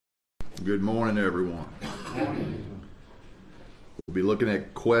Good morning, everyone. We'll be looking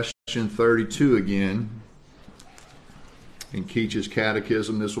at question 32 again in Keach's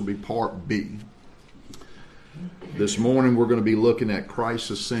Catechism. This will be part B. This morning we're going to be looking at Christ's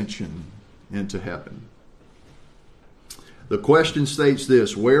ascension into heaven. The question states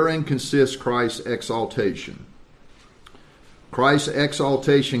this: wherein consists Christ's exaltation? Christ's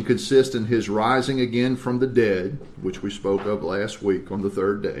exaltation consists in his rising again from the dead, which we spoke of last week on the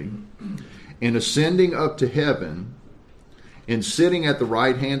third day, in ascending up to heaven, in sitting at the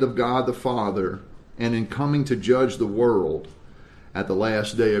right hand of God the Father, and in coming to judge the world at the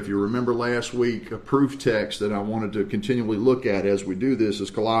last day. If you remember last week, a proof text that I wanted to continually look at as we do this is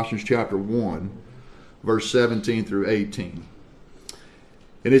Colossians chapter 1, verse 17 through 18.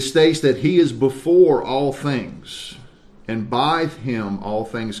 And it states that he is before all things, and by him all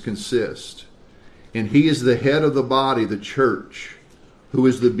things consist. And he is the head of the body, the church, who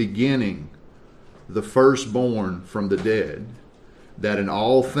is the beginning, the firstborn from the dead, that in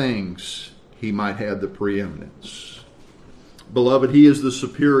all things he might have the preeminence. Beloved, he is the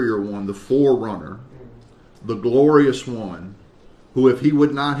superior one, the forerunner, the glorious one, who if he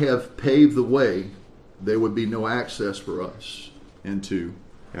would not have paved the way, there would be no access for us into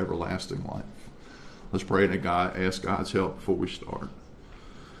everlasting life. Let's pray and ask God's help before we start.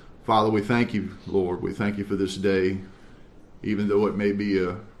 Father, we thank you, Lord. We thank you for this day. Even though it may be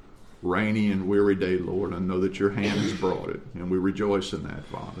a rainy and weary day, Lord, I know that your hand has brought it, and we rejoice in that,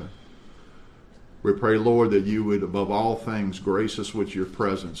 Father. We pray, Lord, that you would, above all things, grace us with your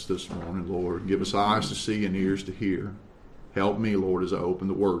presence this morning, Lord. Give us eyes to see and ears to hear. Help me, Lord, as I open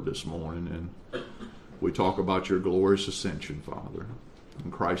the word this morning, and we talk about your glorious ascension, Father.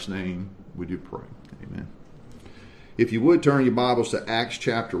 In Christ's name, we do pray. Amen. If you would, turn your Bibles to Acts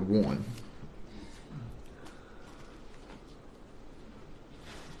chapter 1.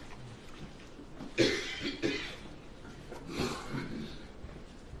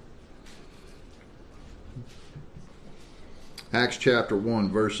 Acts chapter 1,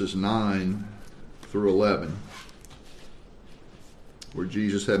 verses 9 through 11, where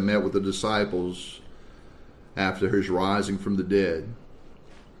Jesus had met with the disciples after his rising from the dead.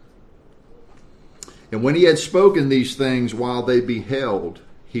 And when he had spoken these things while they beheld,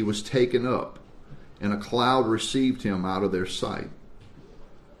 he was taken up, and a cloud received him out of their sight.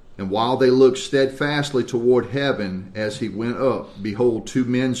 And while they looked steadfastly toward heaven as he went up, behold, two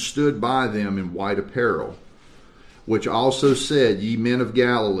men stood by them in white apparel, which also said, Ye men of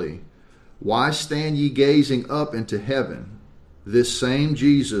Galilee, why stand ye gazing up into heaven? This same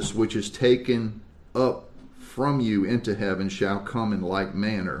Jesus which is taken up from you into heaven shall come in like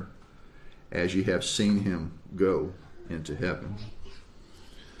manner as ye have seen him go into heaven.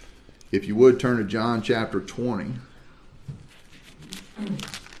 If you would, turn to John chapter 20.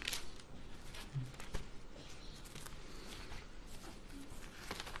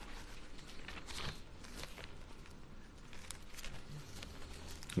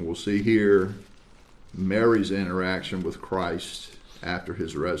 We'll see here Mary's interaction with Christ after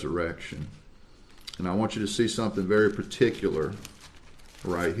his resurrection. And I want you to see something very particular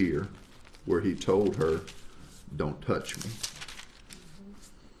right here, where he told her, don't touch me.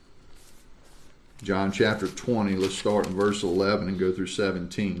 John chapter 20, let's start in verse 11 and go through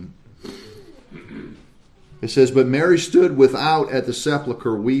 17. It says, But Mary stood without at the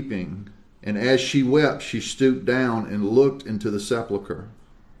sepulchre weeping, and as she wept, she stooped down and looked into the sepulchre,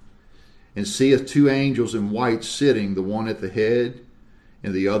 and seeth two angels in white sitting, the one at the head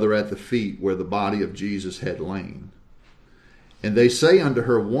and the other at the feet, where the body of Jesus had lain. And they say unto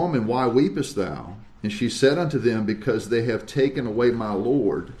her, Woman, why weepest thou? And she said unto them, Because they have taken away my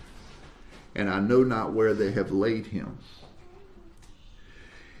Lord, and I know not where they have laid him.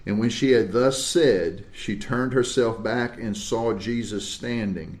 And when she had thus said, she turned herself back and saw Jesus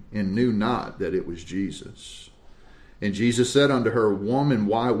standing, and knew not that it was Jesus. And Jesus said unto her, Woman,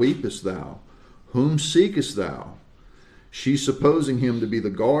 why weepest thou? Whom seekest thou? She, supposing him to be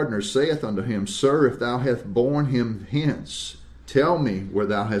the gardener, saith unto him, Sir, if thou hast borne him hence, tell me where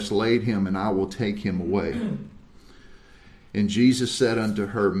thou hast laid him, and I will take him away. And Jesus said unto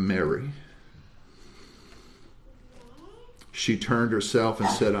her, Mary. She turned herself and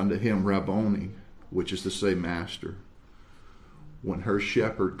said unto him, Rabboni, which is to say, Master. When her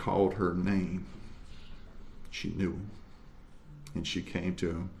shepherd called her name, she knew him, and she came to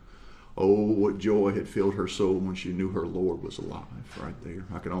him. Oh, what joy had filled her soul when she knew her Lord was alive right there.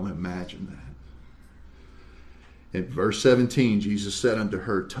 I can only imagine that. In verse 17, Jesus said unto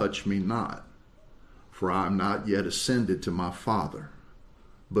her, Touch me not, for I am not yet ascended to my Father.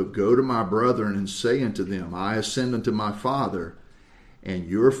 But go to my brethren and say unto them, I ascend unto my Father and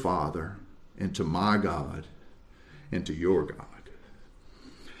your Father, and to my God, and to your God.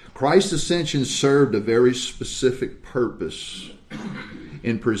 Christ's ascension served a very specific purpose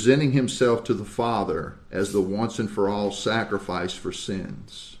in presenting himself to the Father as the once and for all sacrifice for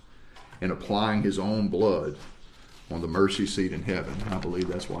sins and applying his own blood on the mercy seat in heaven. I believe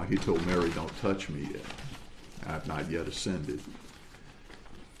that's why he told Mary, don't touch me yet. I have not yet ascended.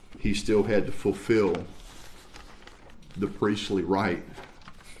 He still had to fulfill the priestly rite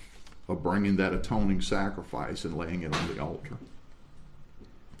of bringing that atoning sacrifice and laying it on the altar.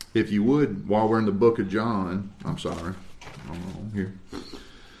 If you would, while we're in the book of John, here.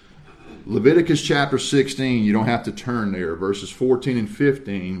 Leviticus chapter 16, you don't have to turn there. Verses 14 and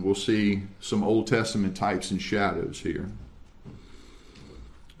 15, we'll see some Old Testament types and shadows here.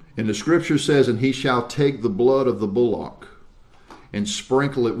 And the scripture says, and he shall take the blood of the bullock and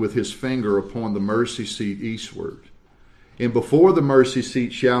sprinkle it with his finger upon the mercy seat eastward. And before the mercy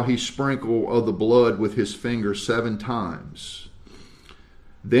seat shall he sprinkle of the blood with his finger 7 times.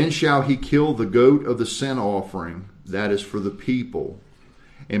 Then shall he kill the goat of the sin offering, that is for the people,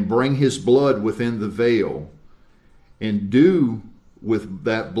 and bring his blood within the veil, and do with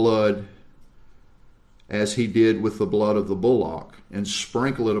that blood as he did with the blood of the bullock, and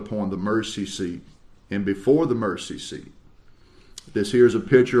sprinkle it upon the mercy seat and before the mercy seat. This here is a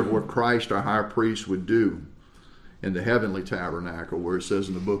picture of what Christ, our high priest, would do in the heavenly tabernacle, where it says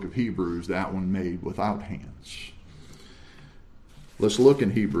in the book of Hebrews, that one made without hands. Let's look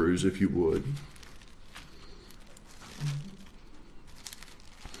in Hebrews, if you would.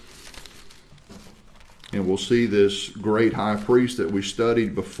 And we'll see this great high priest that we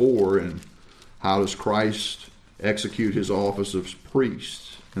studied before, and how does Christ execute his office of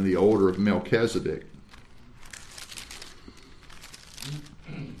priest in the order of Melchizedek.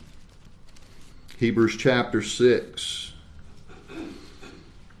 Hebrews chapter 6.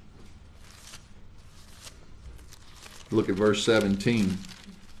 Look at verse 17.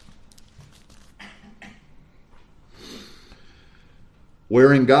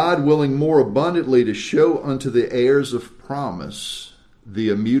 Wherein God, willing more abundantly to show unto the heirs of promise the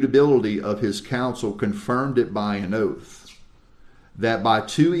immutability of his counsel, confirmed it by an oath, that by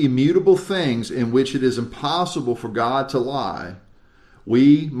 2 immutable things in which it is impossible for God to lie,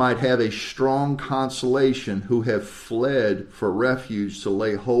 we might have a strong consolation, who have fled for refuge to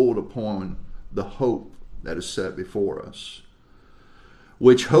lay hold upon the hope that is set before us.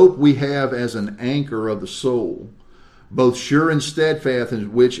 Which hope we have as an anchor of the soul, both sure and steadfast,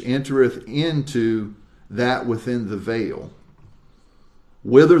 and which entereth into that within the veil,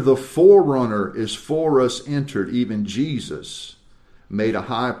 whither the forerunner is for us entered, even Jesus, made a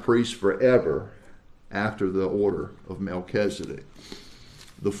high priest forever after the order of Melchizedek.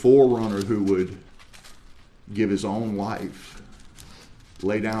 The forerunner who would give his own life,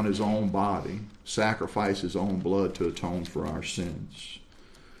 lay down his own body, sacrifice his own blood to atone for our sins.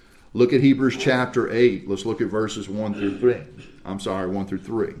 Look at Hebrews chapter 8. Let's look at verses 1 through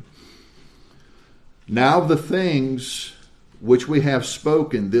 3. Now the things which we have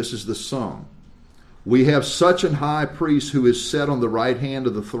spoken, this is the sum. We have such an high priest who is set on the right hand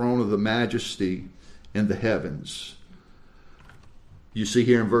of the throne of the majesty in the heavens. You see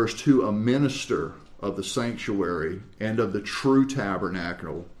here in verse 2, a minister of the sanctuary and of the true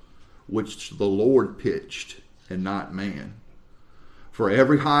tabernacle, which the Lord pitched and not man. For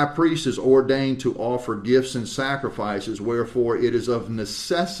every high priest is ordained to offer gifts and sacrifices, wherefore it is of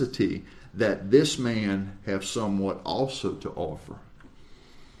necessity that this man have somewhat also to offer.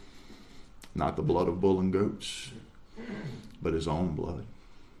 Not the blood of bull and goats, but his own blood.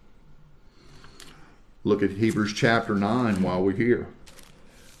 Look at Hebrews chapter 9 while we're here.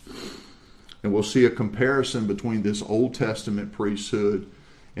 And we'll see a comparison between this Old Testament priesthood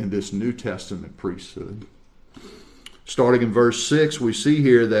and this New Testament priesthood. Starting in verse 6, we see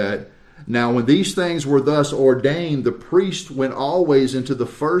here that, now when these things were thus ordained, the priest went always into the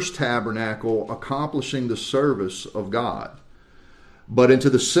first tabernacle, accomplishing the service of God. But into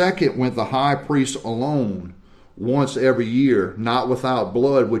the second went the high priest alone, once every year, not without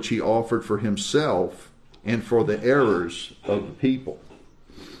blood, which he offered for himself and for the errors of the people.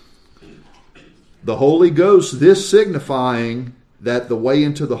 The Holy Ghost, this signifying that the way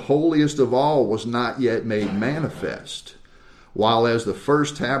into the holiest of all was not yet made manifest, while as the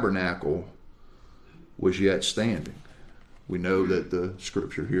first tabernacle was yet standing. We know that the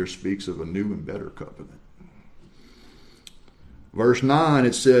scripture here speaks of a new and better covenant. Verse 9,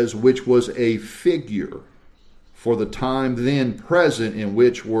 it says, which was a figure for the time then present, in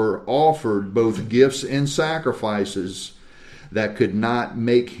which were offered both gifts and sacrifices that could not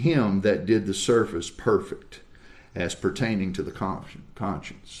make him that did the service perfect. as pertaining to the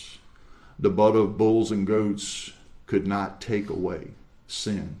conscience. The blood of bulls and goats could not take away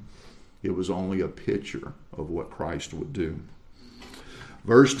sin. It was only a picture of what Christ would do.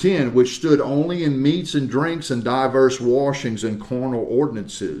 Verse 10, which stood only in meats and drinks and diverse washings and carnal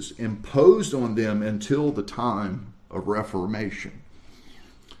ordinances, imposed on them until the time of Reformation,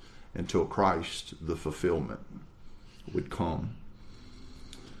 until Christ, the fulfillment, would come.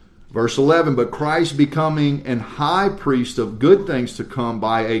 Verse 11, but Christ becoming an high priest of good things to come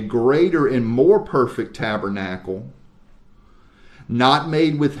by a greater and more perfect tabernacle, not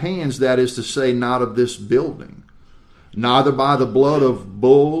made with hands, that is to say, not of this building, neither by the blood of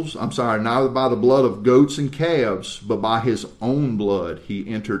neither by the blood of goats and calves, but by his own blood he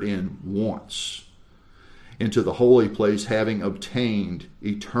entered in once into the holy place, having obtained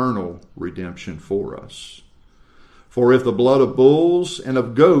eternal redemption for us. For if the blood of bulls and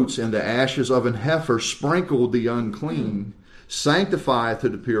of goats and the ashes of an heifer sprinkled the unclean sanctifieth to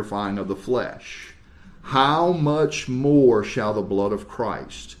the purifying of the flesh, how much more shall the blood of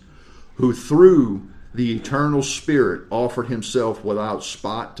Christ, who through the eternal Spirit offered himself without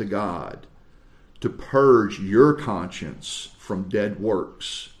spot to God, to purge your conscience from dead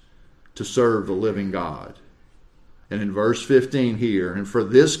works, to serve the living God. And in verse 15 here, and for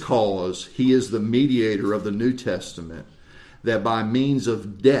this cause he is the mediator of the New Testament, that by means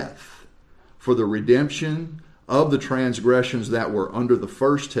of death, for the redemption of the transgressions that were under the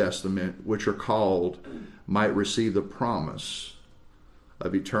first testament, which are called, might receive the promise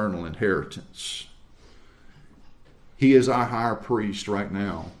of eternal inheritance. He is our high priest right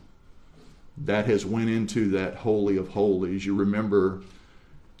now that has went into that Holy of Holies. You remember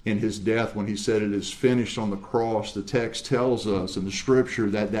in his death when he said it is finished on the cross, the text tells us in the scripture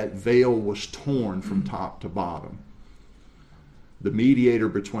that that veil was torn from top to bottom. The mediator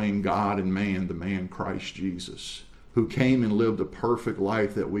between God and man, the man Christ Jesus, who came and lived a perfect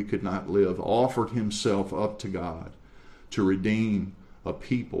life that we could not live, offered himself up to God to redeem a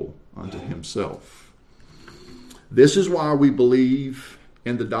people unto himself. This is why we believe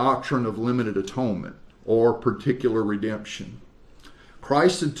in the doctrine of limited atonement or particular redemption.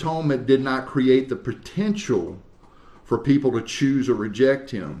 Christ's atonement did not create the potential for people to choose or reject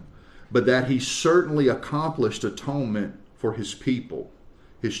him, but that he certainly accomplished atonement for his people,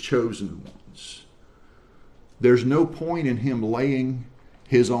 his chosen ones. There's no point in him laying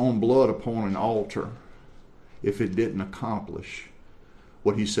his own blood upon an altar if it didn't accomplish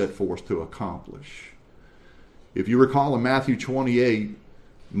what he set forth to accomplish. If you recall in Matthew 28,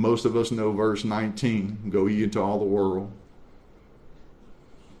 most of us know verse 19, go ye into all the world.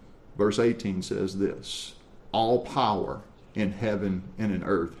 Verse 18 says this, all power in heaven and in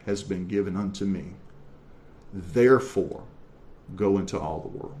earth has been given unto me. Therefore, go into all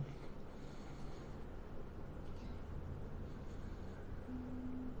the world.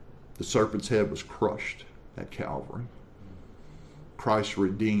 The serpent's head was crushed at Calvary. Christ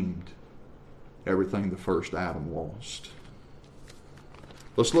redeemed everything the first Adam lost.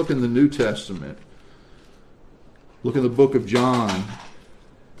 Let's look in the New Testament. Look in the book of John.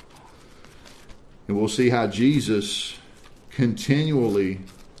 And we'll see how Jesus continually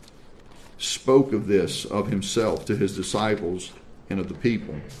spoke of this, of himself, to his disciples and of the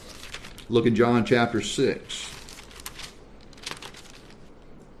people. Look in John chapter 6.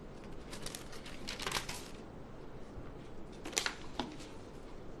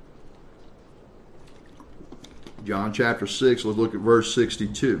 John chapter 6, let's look at verse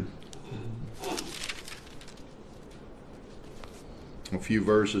 62. A few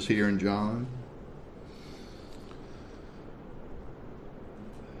verses here in John.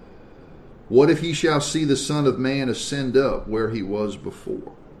 What if ye shall see the Son of Man ascend up where he was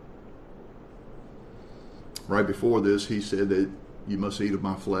before? Right before this, he said that you must eat of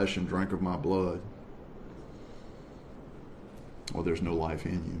my flesh and drink of my blood, or there's no life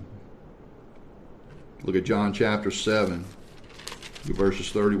in you. Look at John chapter 7, verses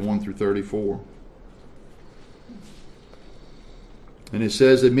 31 through 34. And it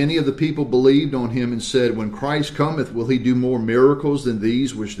says that many of the people believed on him and said, when Christ cometh, will he do more miracles than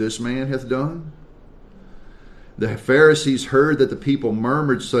these which this man hath done? The Pharisees heard that the people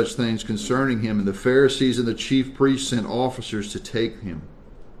murmured such things concerning him, and the Pharisees and the chief priests sent officers to take him.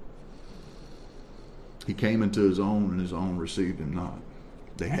 He came into his own, and his own received him not.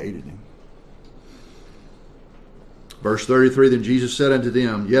 They hated him. Verse 33, then Jesus said unto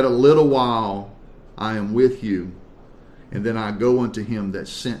them, yet a little while I am with you, and then I go unto him that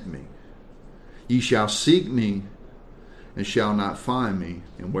sent me. Ye shall seek me, and shall not find me,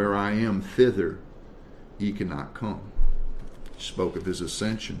 and where I am, thither ye cannot come. Spoke of his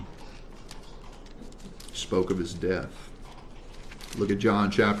ascension. spoke of his death. Look at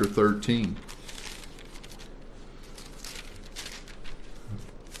John chapter 13.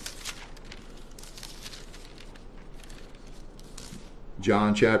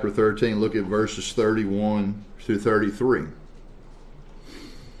 John chapter 13, look at verses 31 through 33.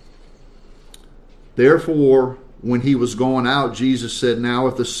 Therefore, when he was going out, Jesus said, Now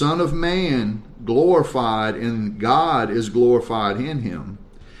if the Son of Man glorified, and God is glorified in him,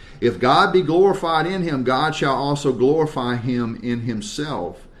 if God be glorified in him, God shall also glorify him in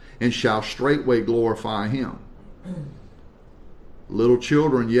himself, and shall straightway glorify him. Little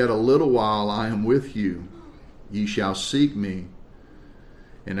children, yet a little while I am with you. Ye shall seek me.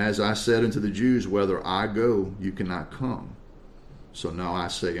 And as I said unto the Jews, Whither I go, you cannot come. So now I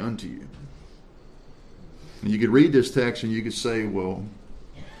say unto you. And you could read this text and you could say, well,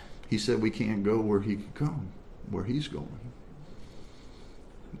 he said we can't go where he could go, where he's going.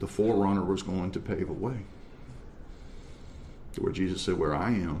 The forerunner was going to pave a way. Where Jesus said, where I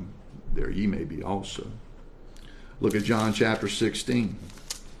am, there ye may be also. Look at John chapter 16.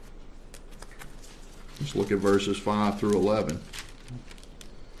 Let's look at verses 5 through 11.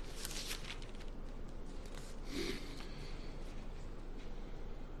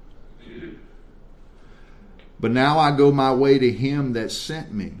 But now I go my way to him that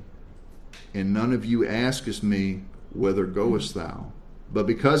sent me, and none of you asketh me, Whither goest thou? But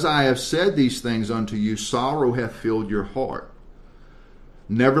because I have said these things unto you, sorrow hath filled your heart.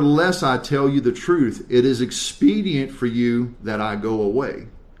 Nevertheless, I tell you the truth, it is expedient for you that I go away.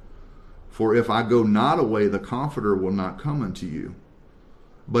 For if I go not away, the Comforter will not come unto you.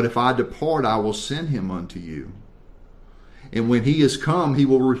 But if I depart, I will send him unto you. And when he is come, he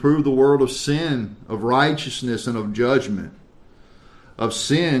will reprove the world of sin, of righteousness, and of judgment. Of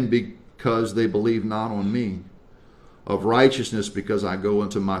sin, because they believe not on me. Of righteousness, because I go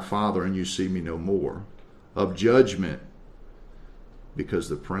unto my Father, and you see me no more. Of judgment, because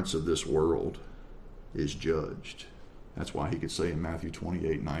the prince of this world is judged. That's why he could say in Matthew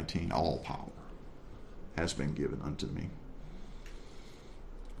 28:19, all power has been given unto me.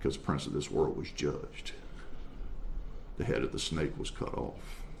 Because the prince of this world was judged. The head of the snake was cut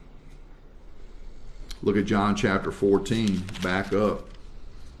off. Look at John chapter 14. Back up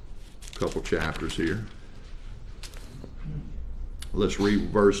a couple chapters here. Let's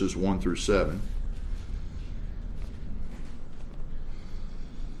read verses 1 through 7.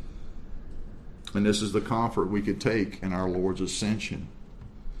 And this is the comfort we could take in our Lord's ascension.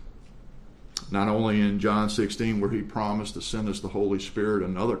 Not only in John 16, where he promised to send us the Holy Spirit,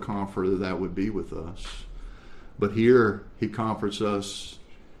 another comforter that would be with us. But here he comforts us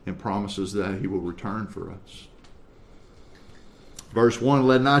and promises that he will return for us. Verse 1,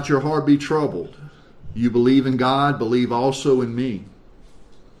 let not your heart be troubled. You believe in God, believe also in me.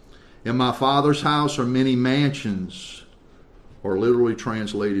 In my Father's house are many mansions, or literally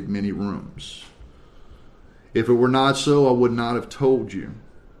translated, many rooms. If it were not so, I would not have told you.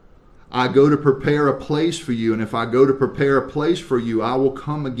 I go to prepare a place for you, and if I go to prepare a place for you, I will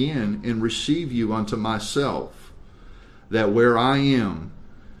come again and receive you unto myself, that where I am,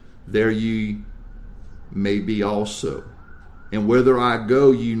 there ye may be also. And whither I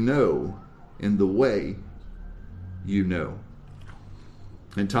go, you know, and the way you know.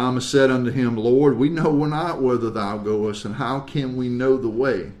 And Thomas said unto him, Lord, we know not whither thou goest, and how can we know the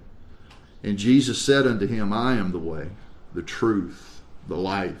way? And Jesus said unto him, I am the way, the truth, the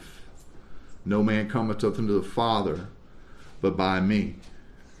life. No man cometh unto the Father but by me.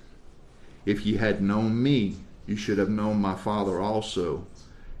 If ye had known me, you should have known my Father also.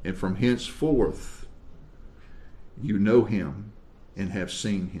 And from henceforth you know him and have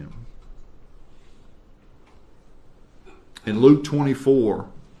seen him. In Luke 24,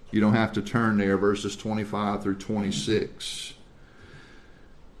 you don't have to turn there, verses 25 through 26.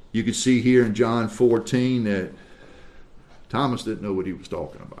 You can see here in John 14 that Thomas didn't know what he was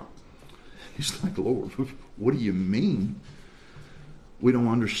talking about. He's like, Lord, what do you mean? We don't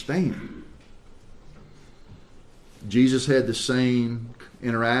understand. Jesus had the same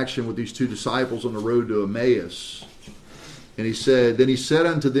interaction with these two disciples on the road to Emmaus. And he said, Then he said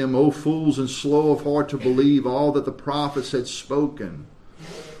unto them, O fools and slow of heart to believe all that the prophets had spoken.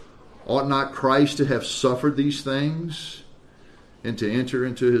 Ought not Christ to have suffered these things and to enter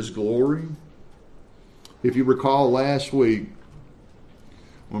into his glory? If you recall last week,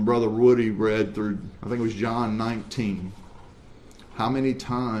 when Brother Woody read through, I think it was John 19, how many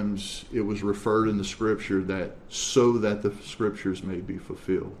times it was referred in the Scripture that so that the Scriptures may be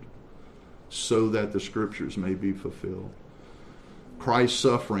fulfilled. So that the Scriptures may be fulfilled. Christ's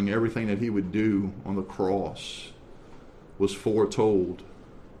suffering, everything that he would do on the cross, was foretold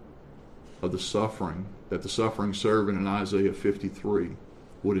of the suffering that the suffering servant in Isaiah 53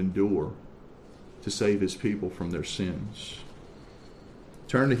 would endure to save his people from their sins.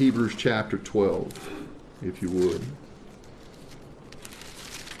 Turn to Hebrews chapter 12, if you would.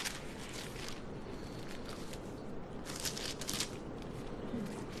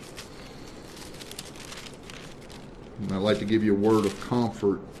 And I'd like to give you a word of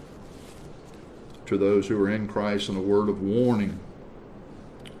comfort to those who are in Christ and a word of warning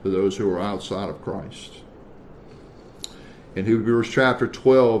to those who are outside of Christ. In Hebrews chapter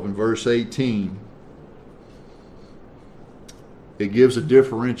 12 and verse 18, it gives a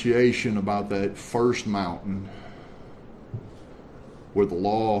differentiation about that first mountain where the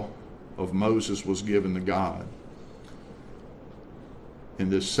law of Moses was given to God. In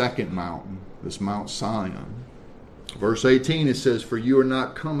this second mountain, this Mount Zion, verse 18, it says, "For you are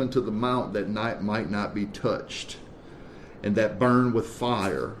not coming to the mount that might not be touched, and that burn with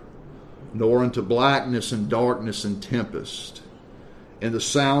fire, nor into blackness and darkness and tempest, and the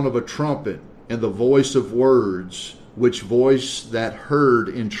sound of a trumpet, and the voice of words, which voice that heard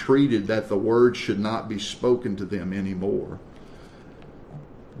entreated that the word should not be spoken to them anymore."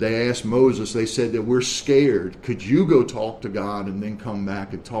 They asked Moses, they said that we're scared. Could you go talk to God and then come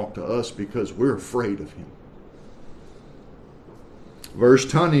back and talk to us because we're afraid of him? Verse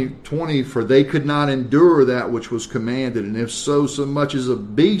 20, "For they could not endure that which was commanded, and if so much as a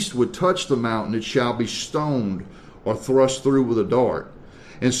beast would touch the mountain, it shall be stoned or thrust through with a dart.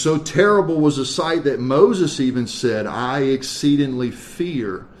 And so terrible was the sight that Moses even said, I exceedingly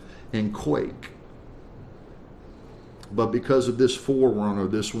fear and quake." But because of this forerunner,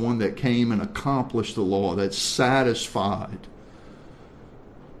 this one that came and accomplished the law, that satisfied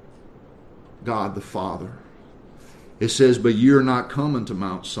God the Father, it says, "But ye are not coming to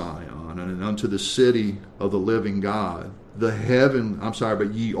Mount Zion and unto the city of the living God, but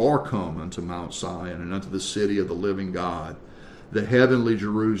ye are come unto Mount Zion and unto the city of the living God, the heavenly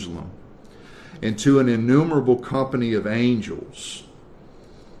Jerusalem, and to an innumerable company of angels,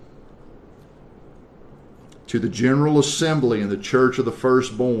 to the general assembly and the church of the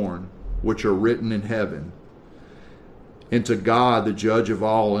firstborn, which are written in heaven, and to God the judge of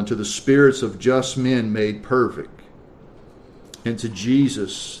all, and to the spirits of just men made perfect, and to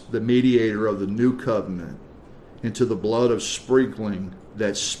Jesus, the mediator of the new covenant, and to the blood of sprinkling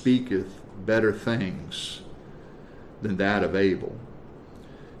that speaketh better things than that of Abel.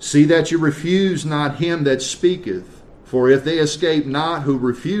 See that you refuse not him that speaketh, for if they escape not who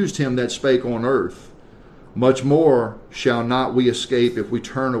refused him that spake on earth, much more shall not we escape if we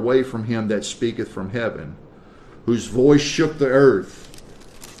turn away from him that speaketh from heaven, whose voice shook the earth.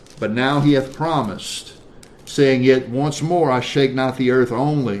 But now he hath promised, saying, Yet once more I shake not the earth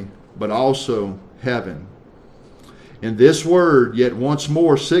only, but also heaven. And this word, yet once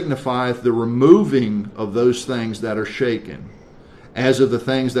more, signifieth the removing of those things that are shaken, as of the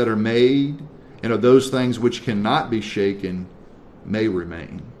things that are made, and of those things which cannot be shaken may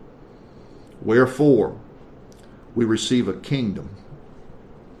remain. Wherefore, we receive a kingdom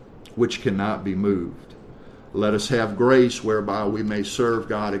which cannot be moved. Let us have grace whereby we may serve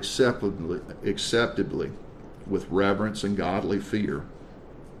God acceptably with reverence and godly fear.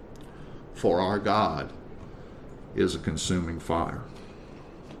 For our God is a consuming fire.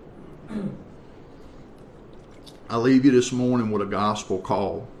 I leave you this morning with a gospel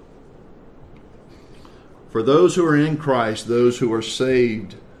call. For those who are in Christ, those who are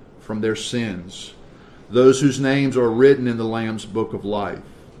saved from their sins, those whose names are written in the Lamb's book of life,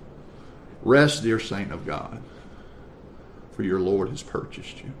 rest, dear saint of God, for your Lord has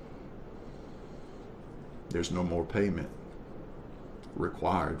purchased you. There's no more payment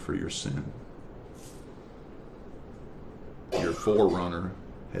required for your sin. Your forerunner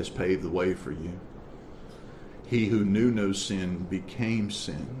has paved the way for you. He who knew no sin became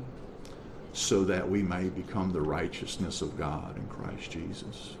sin, so that we may become the righteousness of God in Christ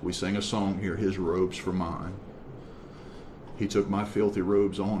Jesus. We sing a song here, His robes for mine. He took my filthy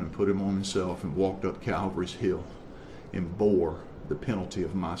robes on and put them on himself and walked up Calvary's hill and bore the penalty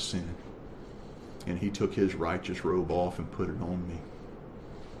of my sin. And he took his righteous robe off and put it on me.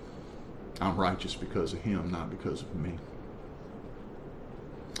 I'm righteous because of him, not because of me.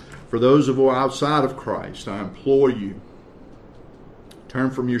 For those of you outside of Christ, I implore you,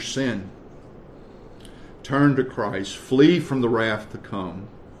 turn from your sin. Turn to Christ. Flee from the wrath to come.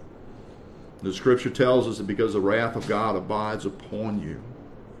 The Scripture tells us that because the wrath of God abides upon you.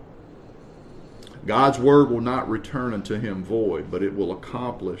 God's word will not return unto him void, but it will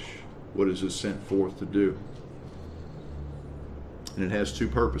accomplish what it is sent forth to do. And it has two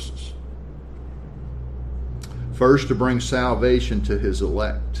purposes. First, to bring salvation to his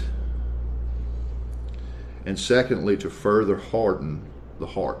elect. And secondly, to further harden the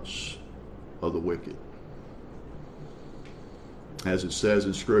hearts of the wicked. As it says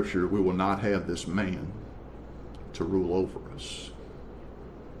in Scripture, we will not have this man to rule over us.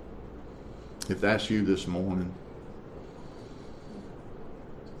 If that's you this morning,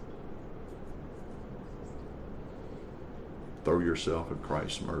 throw yourself at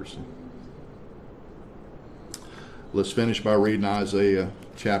Christ's mercy. Let's finish by reading Isaiah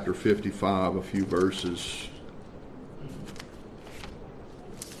chapter 55, a few verses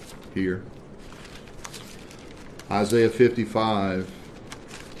here. Isaiah 55,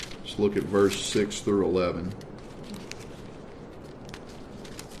 let's look at verse 6 through 11.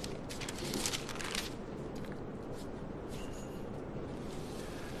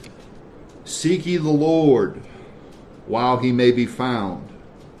 Seek ye the Lord while he may be found.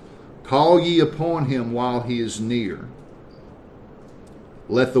 Call ye upon him while he is near.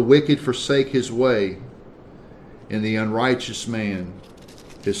 Let the wicked forsake his way, and the unrighteous man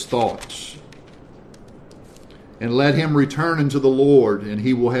his thoughts. And let him return unto the Lord, and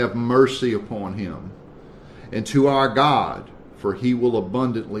he will have mercy upon him, and to our God, for he will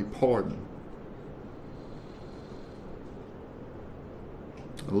abundantly pardon.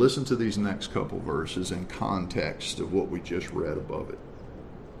 Listen to these next couple verses in context of what we just read above it.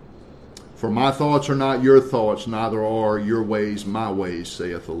 For my thoughts are not your thoughts, neither are your ways my ways,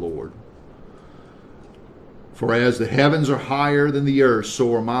 saith the Lord. For as the heavens are higher than the earth,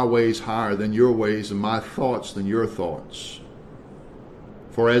 so are my ways higher than your ways, and my thoughts than your thoughts.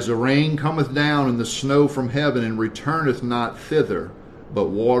 For as the rain cometh down and the snow from heaven, and returneth not thither, but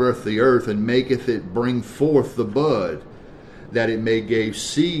watereth the earth, and maketh it bring forth the bud, that it may give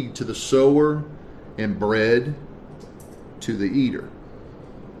seed to the sower and bread to the eater.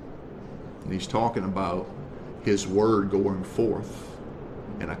 And he's talking about his word going forth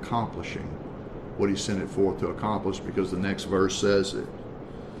and accomplishing what he sent it forth to accomplish, because the next verse says it.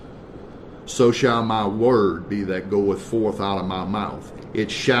 So shall my word be that goeth forth out of my mouth.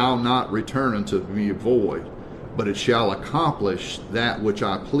 It shall not return unto me void, but it shall accomplish that which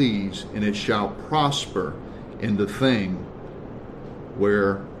I please, and it shall prosper in the thing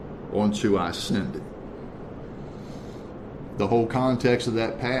whereunto I send it. The whole context of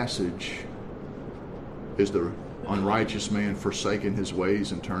that passage is the unrighteous man forsaking his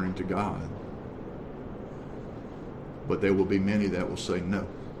ways and turning to God. But there will be many that will say no.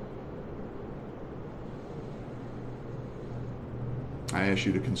 I ask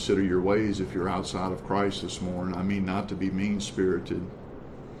you to consider your ways if you're outside of Christ this morning. I mean, not to be mean-spirited,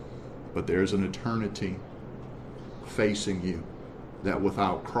 but there's an eternity facing you that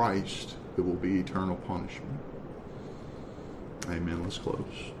without Christ, it will be eternal punishment. Amen. Let's close.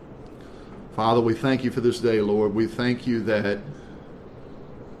 Father, we thank you for this day, Lord. We thank you that,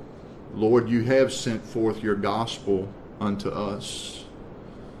 Lord, you have sent forth your gospel unto us.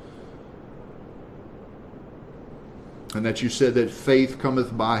 And that you said that faith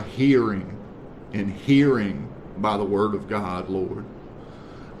cometh by hearing, and hearing by the word of God, Lord.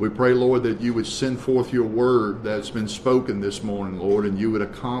 We pray, Lord, that you would send forth your word that's been spoken this morning, Lord, and you would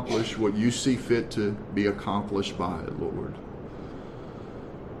accomplish what you see fit to be accomplished by it, Lord.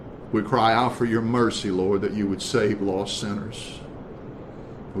 We cry out for your mercy, Lord, that you would save lost sinners.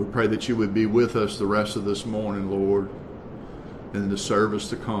 We pray that you would be with us the rest of this morning, Lord, and in the service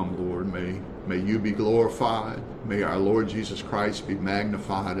to come, Lord. May you be glorified. May our Lord Jesus Christ be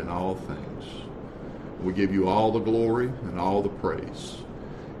magnified in all things. We give you all the glory and all the praise.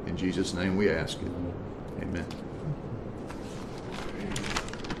 In Jesus' name we ask it. Amen.